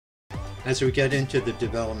As we get into the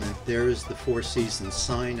development, there is the Four Seasons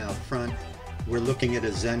sign out front. We're looking at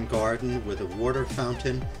a Zen garden with a water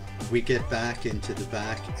fountain. We get back into the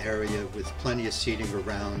back area with plenty of seating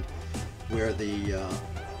around where the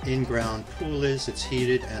in-ground pool is. It's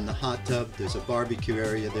heated, and the hot tub. There's a barbecue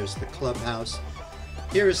area. There's the clubhouse.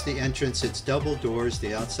 Here is the entrance. It's double doors.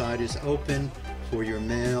 The outside is open for your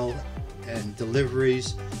mail and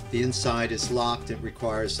deliveries. The inside is locked. It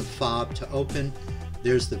requires a fob to open.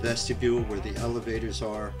 There's the vestibule where the elevators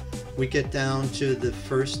are. We get down to the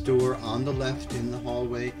first door on the left in the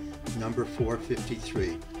hallway, number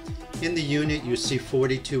 453. In the unit, you see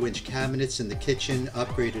 42-inch cabinets in the kitchen,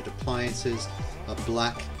 upgraded appliances, a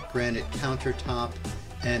black granite countertop,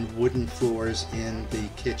 and wooden floors in the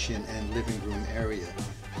kitchen and living room area.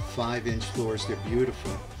 5-inch floors, they're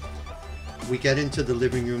beautiful. We get into the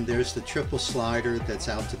living room. There's the triple slider that's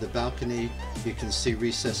out to the balcony. You can see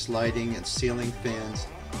recessed lighting and ceiling fans.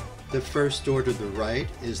 The first door to the right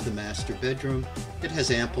is the master bedroom. It has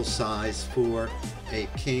ample size for a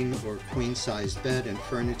king or queen size bed and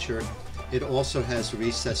furniture. It also has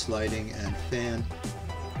recessed lighting and fan.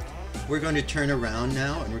 We're going to turn around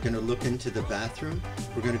now and we're going to look into the bathroom.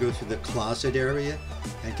 We're going to go through the closet area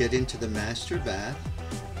and get into the master bath,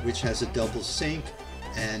 which has a double sink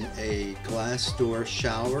and a glass door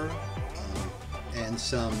shower and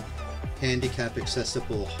some handicap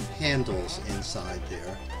accessible handles inside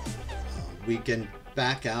there. We can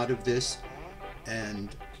back out of this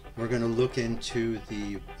and we're going to look into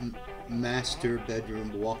the master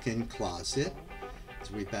bedroom walk-in closet.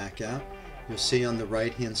 As we back out, you'll see on the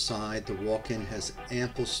right hand side the walk-in has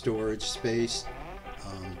ample storage space.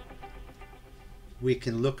 We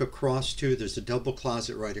can look across to, there's a double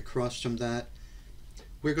closet right across from that.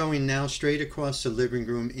 We're going now straight across the living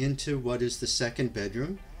room into what is the second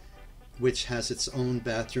bedroom, which has its own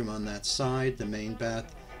bathroom on that side, the main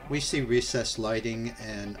bath. We see recessed lighting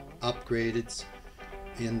and upgrades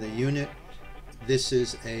in the unit. This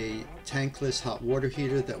is a tankless hot water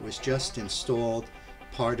heater that was just installed,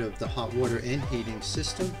 part of the hot water and heating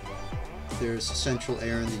system. There's central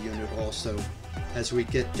air in the unit also. As we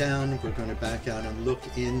get down, we're going to back out and look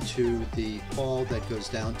into the hall that goes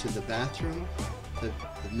down to the bathroom. The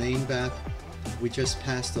main bath. We just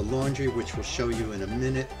passed the laundry, which we'll show you in a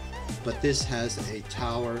minute, but this has a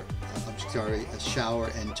a shower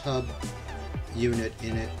and tub unit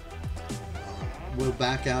in it. We'll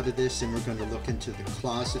back out of this and we're going to look into the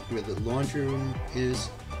closet where the laundry room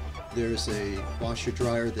is. There's a washer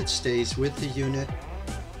dryer that stays with the unit,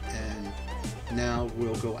 and now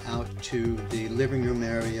we'll go out to the living room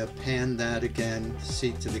area, pan that again,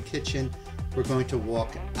 seat to the kitchen. We're going to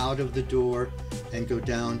walk out of the door and go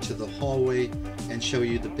down to the hallway and show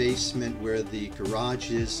you the basement where the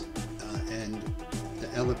garage is and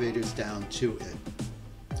the elevators down to it.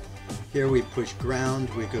 Here we push ground,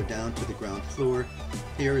 we go down to the ground floor.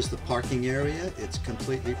 Here is the parking area. It's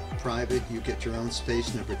completely private. You get your own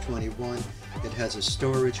space, number 21. It has a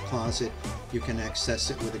storage closet. You can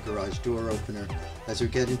access it with a garage door opener. As we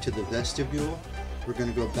get into the vestibule, we're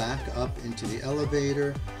going to go back up into the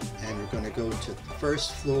elevator and we're going to go to the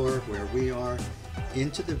first floor where we are.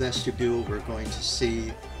 Into the vestibule, we're going to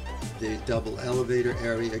see the double elevator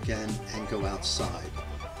area again and go outside.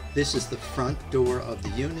 This is the front door of the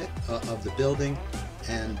unit, of the building,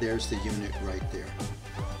 and there's the unit right there.